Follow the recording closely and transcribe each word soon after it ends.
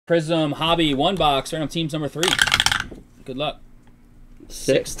Prizm Hobby 1 box. Random teams number 3. Good luck.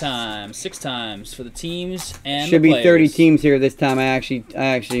 6 times. 6 times for the teams and should the be players. 30 teams here this time. I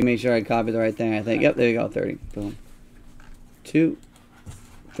actually made sure I copied the right thing. I think. Yep, there you go. 30. Boom. 2,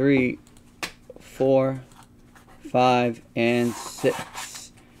 3, 4, 5, and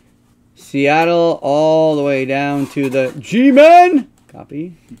 6. Seattle all the way down to the G-Men.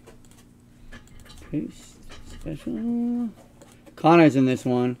 Copy. Paste. Special. Connor's in this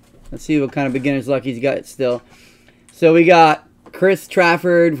one. Let's see what kind of beginner's luck he's got still. So we got Chris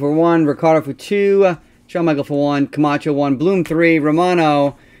Trafford for 1, Ricardo for 2, Shawn Michael for 1, Camacho 1, Bloom 3,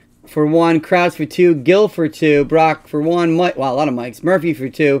 Romano for 1, Krause for 2, Gill for 2, Brock for 1, Mike, wow, a lot of Mikes, Murphy for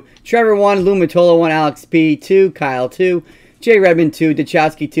 2, Trevor 1, Lou Matola 1, Alex P 2, Kyle 2, Jay Redmond 2,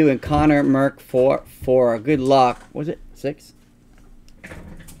 Dachowski 2, and Connor Merck for 4. Good luck. Was it 6?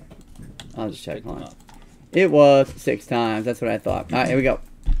 I'll just check. Hold on. It was 6 times. That's what I thought. All right, here we go.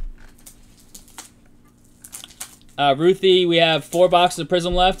 Ruthie, we have 4 boxes of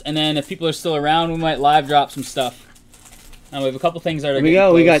Prizm left, and then if people are still around, we might live drop some stuff. We have a couple things that are. Here we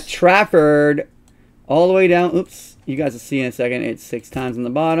go. We got Trafford all the way down. Oops, you guys will see in a second. It's 6 times on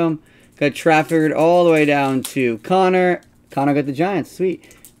the bottom. Got Trafford all the way down to Connor. Connor got the Giants.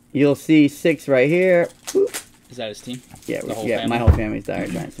 Sweet. You'll see 6 right here. Oop. Is that his team? Yeah, yeah. My whole family's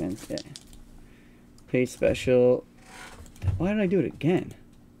diehard Giants fans. Yeah. Paste special. Why did I do it again?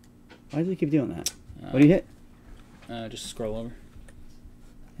 Why does he keep doing that? What do you hit? Just scroll over.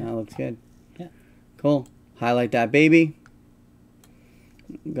 That looks good. Yeah. Cool. Highlight that baby.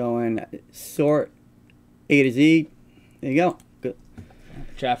 Going sort A to Z. There you go. Good.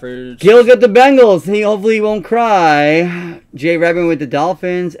 Trafford. Gil got the Bengals. He hopefully won't cry. Jay Redmond with the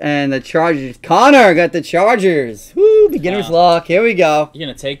Dolphins and the Chargers. Connor got the Chargers. Woo! Beginner's luck. Here we go. You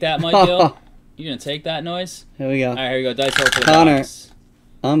gonna take that, Mike Gill? You gonna take that noise? Here we go. All right, here we go. Dice roll for the Connor. box.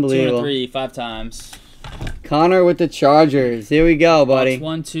 Unbelievable. 2 and 3, 5 times. Connor with the Chargers. Here we go, buddy. Box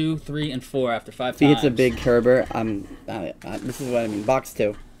 1, 2, 3, and 4 after 5 If he times. hits a big Herbert, this is what I mean. Box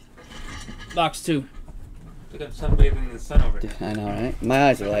 2. Box 2. Look at sunbathing in the sun over there. I know, right? My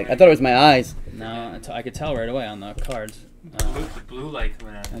eyes are like, I thought it was my eyes. No, I could tell right away on the cards. The blue light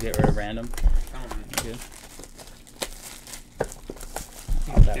coming out. I'll get rid of random. Oh, Good.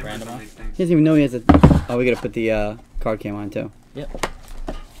 Pop that random off. He doesn't even know he has a... Oh, we gotta put the card cam on, too. Yep.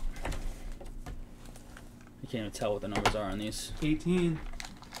 You can't even tell what the numbers are on these. 18.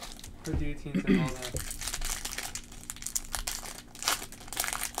 Put the 18s and all that.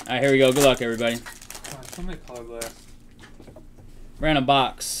 Alright, here we go. Good luck, everybody. God, somebody color glass. Random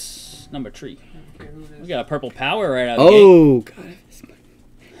box. Number 3. I don't care who it is. We got a purple power right out of the Oh, God.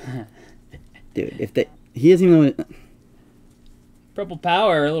 Dude, if they... He doesn't even know... What, Purple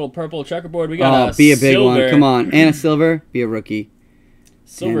power, a little purple checkerboard. We got be a big silver. one. Come on. And a silver. Be a rookie.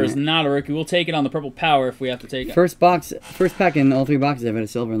 Silver is not a rookie. We'll take it on the purple power if we have to take it. First pack in all 3 boxes I've had a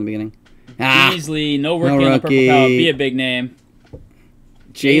silver in the beginning. Beasley, no rookie on the purple power. Be a big name.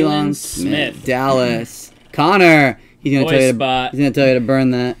 Jalen Smith. Dallas. Connor. He's gonna tell you to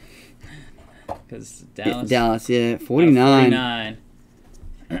burn that. Because Dallas. Dallas, yeah. 49.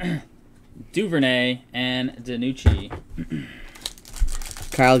 49. Duvernay and Danucci.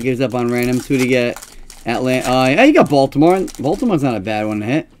 Kyle gives up on randoms. Who do you get? Atlanta. Yeah, you got Baltimore. Baltimore's not a bad one to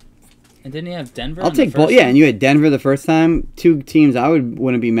hit. And didn't he have Denver? I'll take Baltimore. Yeah, and you had Denver the first time. 2 teams I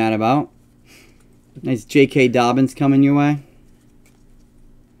wouldn't be mad about. Nice J.K. Dobbins coming your way.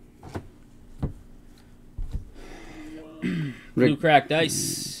 Blue crack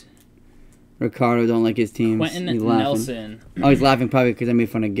dice. Ricardo don't like his teams. Quentin He's laughing. Nelson. Oh, he's laughing probably because I made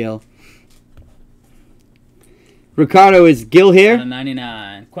fun of Gil. Ricardo, is Gil here? Out of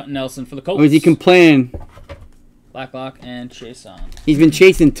 99. Quentin Nelson for the Colts. Or is he complaining? Blacklock and Chase on. He's been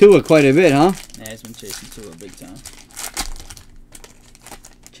chasing Tua quite a bit, huh? Yeah, he's been chasing Tua big time.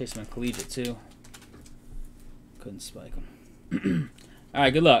 Chasing him in collegiate too. Couldn't spike him. All right,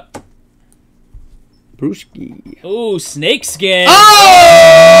 good luck. Brewski. Ooh, snake skin.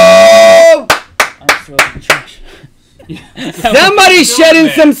 Oh! Somebody shedding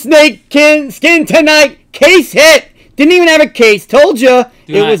some snake skin tonight. Case hit. Didn't even have a case. Told you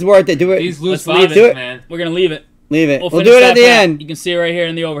it was worth it. Do it. These loose Let's leave bottoms, it. man. We're gonna leave it. Leave it. We'll finish do it that at the pack. end. You can see it right here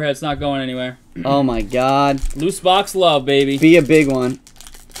in the overhead. It's not going anywhere. Oh my God. Loose box love, baby. Be a big one.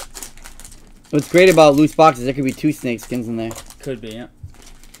 What's great about loose boxes, there could be 2 snake skins in there. Could be, yeah.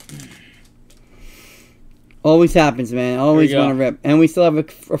 Always happens, man. Always Here we want to rip. And we still have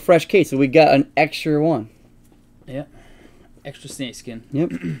a fresh case, so we got an extra one. Yep. Extra snake skin.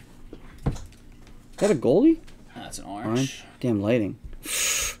 Yep. Is that a goalie? That's an orange. Damn lighting.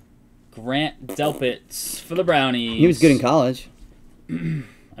 Grant Delpit for the Brownies. He was good in college.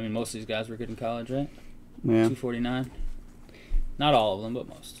 I mean, most of these guys were good in college, right? Yeah. 249. Not all of them, but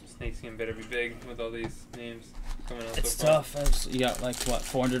most. Snakeskin better be big with all these names coming out. It's so far. tough. You got like what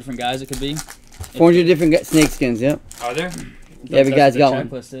 400 different guys it could be. 400 different snake skins. Yep. Are there? Every guy's got one.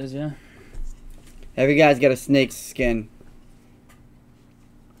 one. Checklist is, yeah. Every guy's got a snake skin.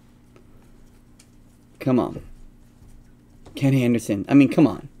 Come on. Ken Anderson. I mean, come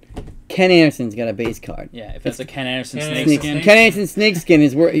on. Ken Anderson's got a base card. Yeah, if that's a Ken Anderson Ken snake Anderson. skin. Ken Anderson snake skin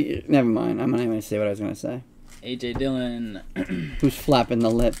is worth. Never mind. I'm not even going to say what I was going to say. AJ Dillon. Who's flapping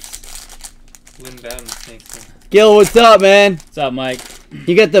the lips? Lynn Bowden snakeskin. Gil, what's up, man? What's up, Mike?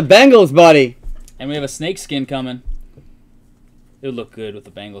 You got the Bengals, buddy. And we have a snake skin coming. It would look good with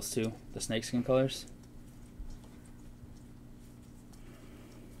the Bengals too. The snake skin colors.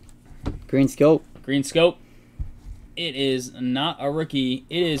 Green scope. Green scope. It is not a rookie.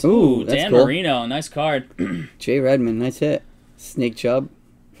 It is Ooh, that's Dan cool. Marino. Nice card. Jay Redmond. Nice hit. Snake Chubb.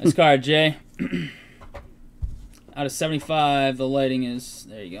 Nice card, Jay. Out of 75, the lighting is...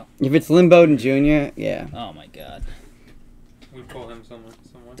 There you go. If it's Lynn Bowden Jr., yeah. Oh, my God. We pull him somewhere.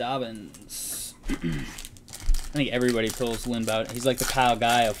 Dobbins. I think everybody pulls Lynn Bowden. He's like the Kyle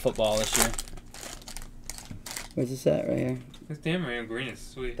Guy of football this year. Where's this at right here? This Dan Marino green is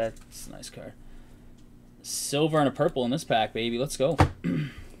sweet. That's a nice card. Silver and a purple in this pack, baby. Let's go.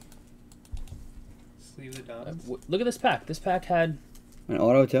 Sleeve the Dobbins. Look at this pack. This pack had... An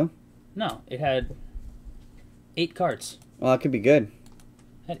auto, too? No, it had 8 cards. Well, it could be good.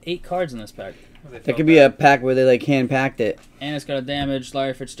 It had 8 cards in this pack. Well, they That felt could be a pack where they, like, hand-packed it. And it's got a damaged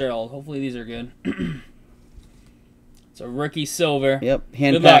Larry Fitzgerald. Hopefully these are good. It's a rookie silver. Yep.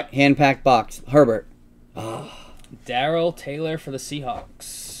 Good luck. Hand-packed box. Herbert. Darryl Taylor for the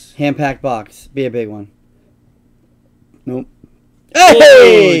Seahawks. Hand-packed box. Be a big one. Nope. Hey!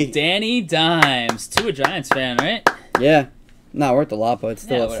 Hey! Danny Dimes. To a Giants fan, right? Yeah. Not worth a lot, but it's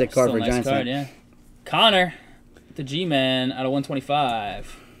still a whatever. sick card Still for a a nice Giants card, fan. yeah. Connor. The G-Man out of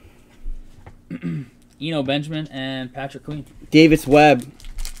 125. Eno Benjamin and Patrick Queen. Davis Webb.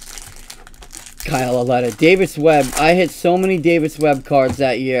 Kyle Aletta. Davis Webb. I hit so many Davis Webb cards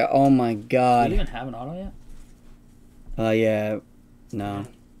that year. Oh, my Do God. you even have an auto yet? Yeah. No.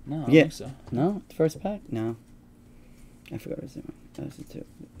 No, I don't Yeah. think so. No? First pack? No. I forgot what I was doing. That was the 2.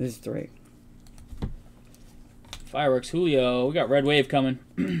 This is 3. Fireworks Julio. We got Red Wave coming.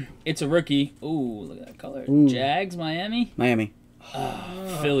 It's a rookie. Ooh, look at that color. Ooh. Jags, Miami. Miami.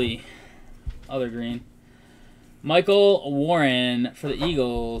 Philly. Other green. Michael Warren for the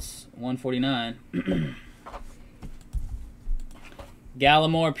Eagles. 149.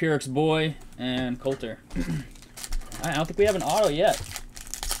 Gallimore, Purex Boy, and Coulter. I don't think we have an auto yet.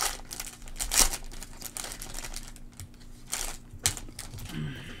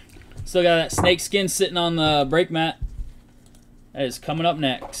 Still got that snake skin sitting on the break mat. That is coming up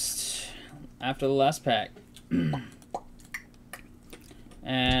next after the last pack.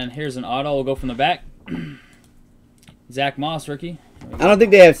 And here's an auto. We'll go from the back. Zach Moss, rookie. I don't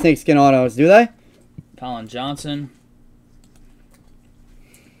think they have snakeskin autos, do they? Colin Johnson.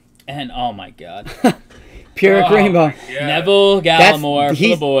 And, oh my God. Pure Oh, Rainbow. Yeah. Neville Gallimore for the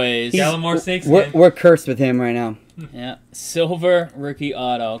he's- boys. Gallimore snakeskin. We're cursed with him right now. Yeah. Silver rookie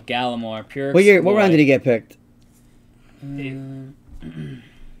auto. Gallimore. Pure. What round did he get picked? I don't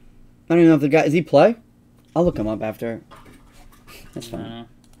even know if the guy... Does he play? I'll look him up after. That's fine.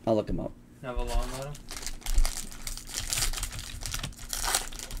 I'll look him up. Have a long auto.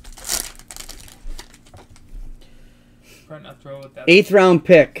 Trying not to throw with that. 8th round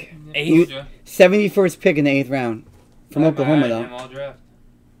pick. Eighth? Told ya. 71st pick in the 8th round. From Right Oklahoma, behind though. him all draft.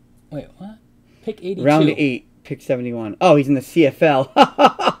 Wait, what? Pick 82. Round 8, pick 71. Oh, he's in the CFL.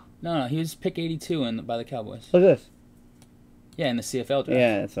 Look No, he was pick 82 by the Cowboys. at this. Yeah, in the CFL draft.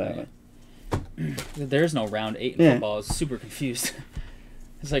 Yeah, that's what I Yeah. meant. There's no round 8 in Yeah. football. I was super confused.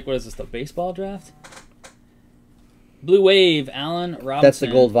 It's like, what is this, the baseball draft? Blue Wave, Allen Robinson. That's the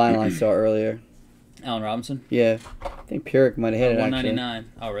gold vinyl I saw earlier. Allen Robinson. Yeah. I think Pyrrhic might have hit it, actually. 199.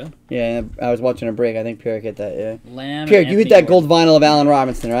 Oh, really? Yeah, and I was watching a break. I think Pyrrhic hit that, yeah. Lamb. Pyrrhic, you hit that Gordon. gold vinyl of Allen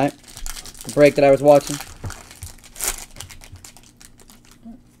Robinson, right? The break that I was watching.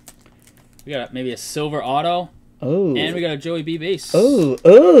 We got maybe a silver auto. Oh. And we got a Joey B base. Ooh,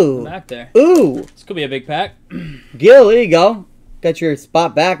 ooh. Back there. Ooh. This could be a big pack. Gil, there you go. Got your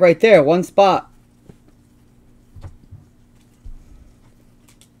spot back right there. One spot.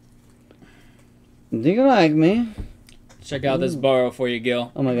 Do you like me? Check out this borrow for you,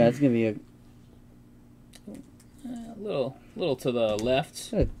 Gil. Oh my god, it's gonna be a... A little to the left.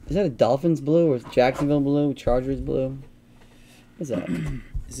 Is that a Dolphins blue or Jacksonville blue? Chargers blue? What's that?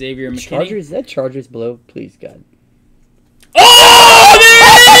 Xavier McKinney. Chargers? Is that Chargers blue? Please, God. Oh,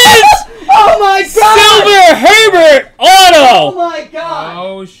 there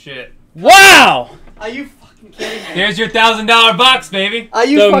shit. Wow! Are you fucking kidding me? Here's your $1,000 box, baby. Are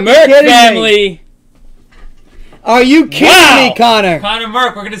you The fucking Merck kidding me? family. Are you kidding Wow. me, Connor? Connor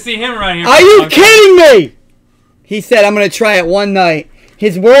Merck, we're gonna see him around here. Are you kidding me? He said, I'm going to try it one night.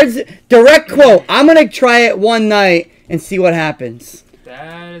 His words, direct quote, I'm going to try it one night and see what happens.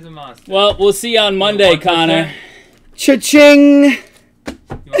 That is a monster. Well, we'll see you on Monday, 1%? Connor. Cha-ching. You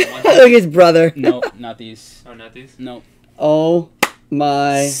want Look at his brother. No, not these. Oh, not these? No. Oh,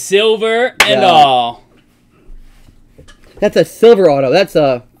 my. Silver and God. all. That's a silver auto. That's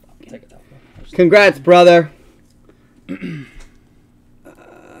a... Take it out. Congrats, brother.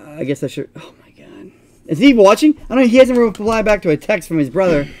 I guess I should... Oh, my God. Is he watching? I don't know. He hasn't replied back to a text from his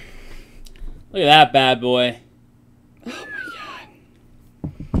brother. Look at that bad boy. Oh, my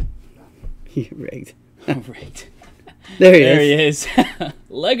God. He rigged. Right. There he There is. he is.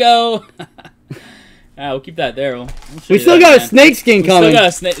 Lego. We'll keep that there. We'll show We you still that, got a man. snakeskin We still coming. got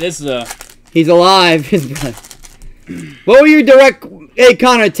a snake. This is a... He's alive. His brother. What were your direct... Hey,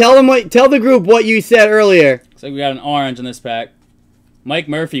 Connor, tell the group what you said earlier. Looks like we got an orange in this pack. Mike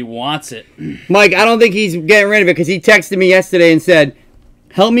Murphy wants it. Mike, I don't think he's getting rid of it because he texted me yesterday and said,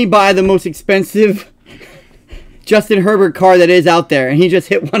 help me buy the most expensive Justin Herbert card that is out there. And he just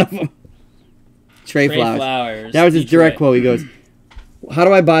hit one of them. Trey Flowers. That was his direct quote. He goes, how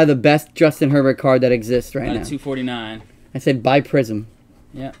do I buy the best Justin Herbert card that exists right now? $249. I said, buy Prizm.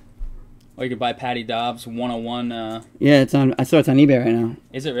 Yeah. Or you could buy Patty Dobbs 101. Yeah, it's on. I saw it's on eBay right now.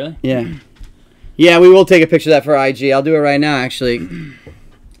 Is it really? Yeah. Yeah, we will take a picture of that for IG. I'll do it right now, actually.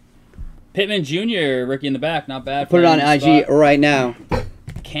 Pittman Jr., rookie in the back. Not bad. Put it on Playing IG spot. right now.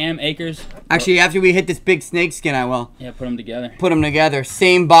 Cam Akers. Actually, after we hit this big snakeskin, I will. Yeah, put them together. Put them together.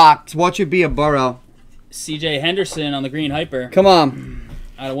 Same box. Watch it be a burrow. CJ Henderson on the green hyper. Come on.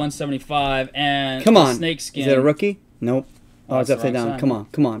 Out of 175. And Come on. Snakeskin. Is it a rookie? Nope. Oh, Oh, it's that's the upside wrong down. side. Come on.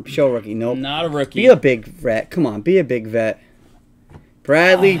 Come on. Show rookie. Nope. Not a rookie. Be a big vet. Come on. Be a big vet.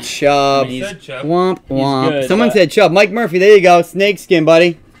 Bradley Chubb. I mean, Said Chubb. Womp womp. good, Someone but- said Chubb. Mike Murphy. There you go. Snakeskin,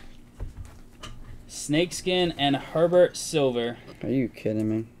 buddy. Snakeskin and Herbert Silver. Are you kidding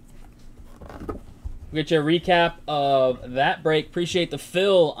me? We'll get your recap of that break. Appreciate the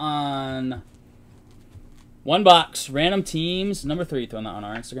fill on one box. Random teams. Number 3. Throwing that on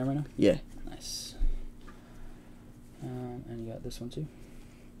our Instagram right now. Yeah. Nice. And you got this one too.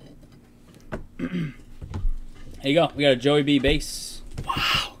 There you go. We got a Joey B base.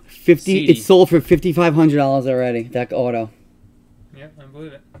 Wow. CD. It's sold for $5,500 already. That auto. Yeah, I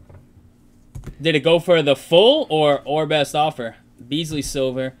believe it. Did it go for the full or best offer? Beasley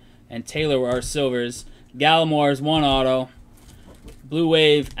silver and Taylor were our silvers. Gallimore's one auto. Blue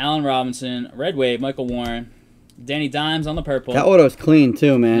Wave, Allen Robinson. Red Wave, Michael Warren. Danny Dimes on the purple. That auto's clean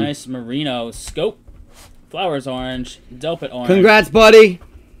too, man. Nice Marino. Scope. Flowers orange. Delpit orange. Congrats, buddy.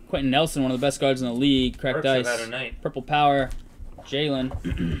 Quentin Nelson, one of the best guards in the league. Cracked Perks have ice. had a night. Purple power.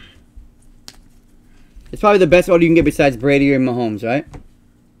 Jalen. It's probably the best auto you can get besides Brady or Mahomes, right?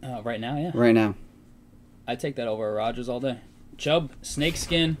 Right now, yeah. Right now. I'd take that over Rodgers all day. Chubb,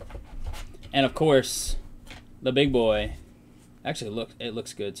 Snakeskin, and of course, the big boy. Actually, it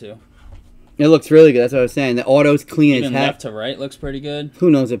looks good too. It looks really good. That's what I was saying. The auto's clean as Even heck. left to right looks pretty good. Who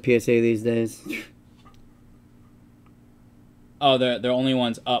knows a PSA these days? Oh, they're only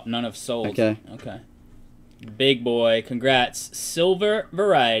ones up. None have sold. Okay. Okay. Big boy, congrats. Silver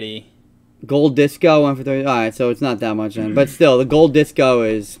variety. Gold disco, 1 for 30. All right, so it's not that much then. But still, the gold disco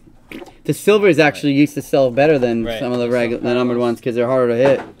is... The silvers actually used to sell better than Right. some of the the numbered ones because they're harder to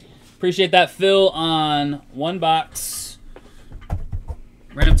hit. Appreciate that fill on one box.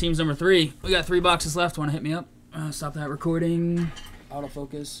 Random teams number 3. We got 3 boxes left. Want to hit me up? Stop that recording.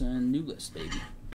 Autofocus and new list, baby.